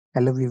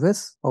Hello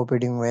viewers, hope you're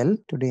doing well.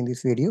 Today in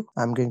this video,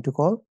 I'm going to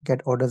call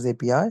Get Orders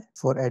API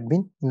for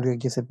admin in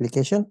React.js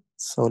application.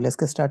 So let's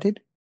get started.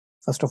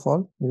 First of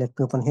all, let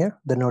me open here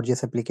the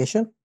Node.js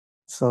application.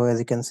 So as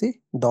you can see,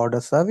 the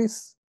order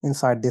service.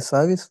 Inside this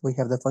service, we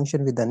have the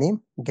function with the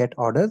name Get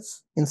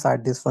Orders.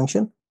 Inside this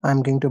function,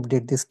 I'm going to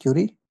update this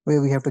query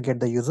where we have to get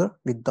the user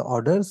with the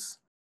orders.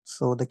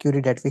 So the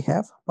query that we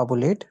have,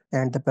 populate,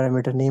 and the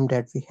parameter name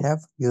that we have,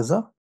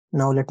 user.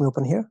 Now let me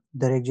open here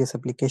the React.js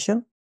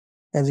application.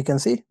 As you can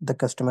see, the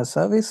customer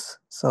service.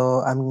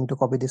 So I'm going to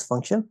copy this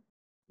function.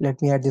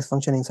 Let me add this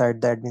function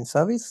inside the admin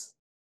service.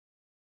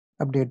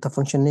 Update the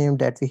function name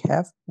that we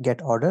have,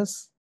 get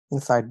orders.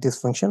 Inside this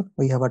function,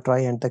 we have a try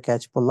and the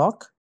catch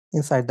block.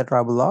 Inside the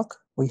try block,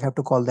 we have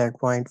to call the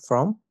endpoint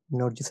from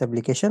Node.js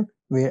application,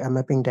 where a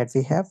mapping that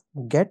we have,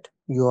 get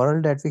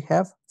URL that we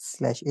have,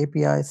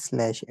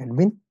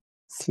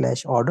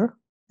 /API/admin/order.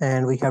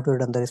 And we have to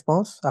return the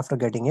response after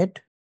getting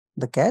it.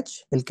 The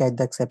catch will catch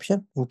the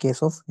exception in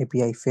case of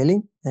API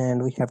failing,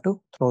 and we have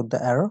to throw the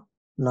error.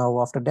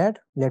 Now after that,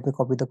 let me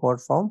copy the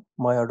code from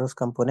my orders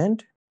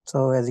component.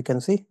 So as you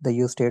can see, the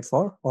use state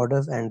for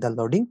orders and the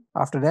loading.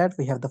 After that,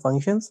 we have the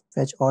functions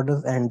fetch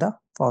orders and the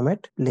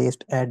format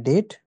placed at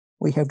date.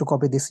 We have to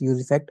copy this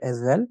use effect as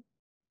well.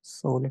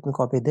 So let me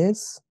copy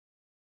this.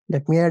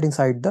 Let me add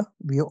inside the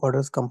view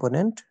orders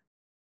component.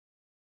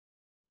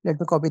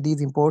 Let me copy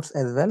these imports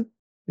as well.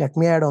 Let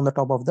me add on the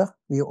top of the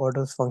view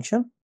orders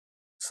function.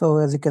 So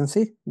as you can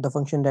see, the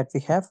function that we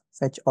have,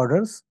 fetch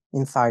orders,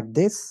 inside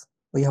this,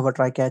 we have a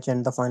try catch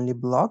and the finally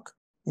block.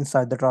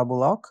 Inside the try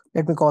block,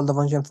 let me call the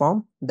function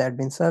from the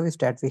admin service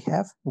that we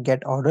have,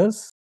 get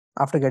orders.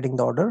 After getting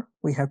the order,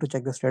 we have to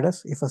check the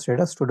status. If a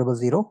status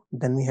 200,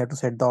 then we have to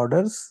set the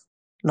orders.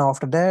 Now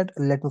after that,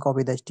 let me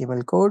copy the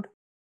HTML code.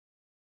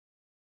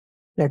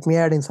 Let me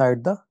add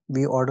inside the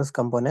view orders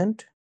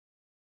component.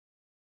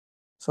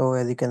 So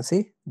as you can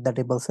see, the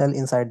table cell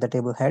inside the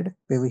table head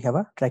where we have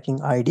a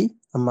tracking ID,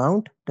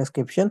 amount,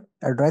 description,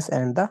 address,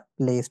 and the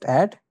placed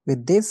at.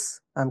 With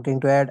this, I'm going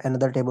to add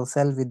another table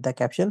cell with the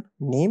caption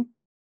name.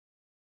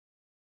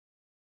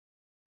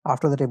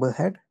 After the table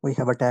head, we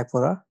have a tag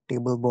for a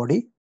table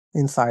body.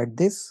 Inside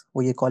this,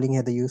 we are calling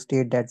here the use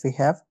state that we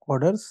have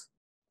orders.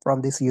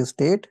 From this use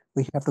state,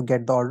 we have to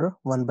get the order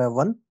one by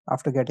one.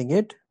 After getting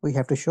it, we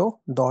have to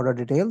show the order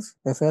details.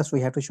 First,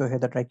 we have to show here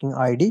the tracking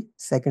ID.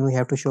 Second, we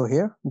have to show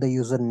here the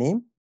user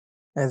name.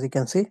 As you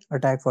can see, a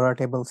tag for our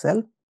table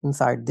cell.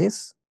 Inside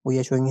this, we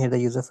are showing here the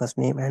user first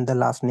name and the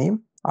last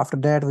name. After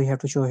that, we have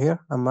to show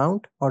here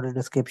amount, order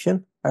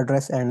description,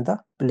 address, and the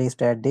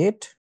placed at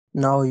date.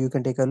 Now you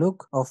can take a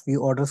look of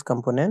view orders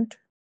component.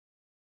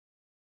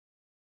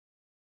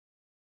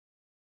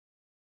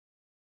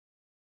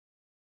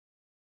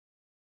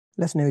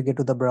 Let's navigate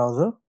to the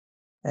browser.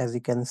 As you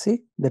can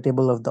see, the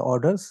table of the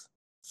orders.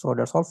 So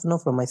that's all for now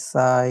from my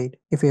side.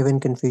 If you have any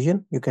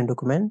confusion, you can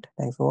comment.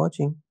 Thanks for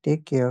watching.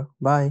 Take care.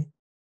 Bye.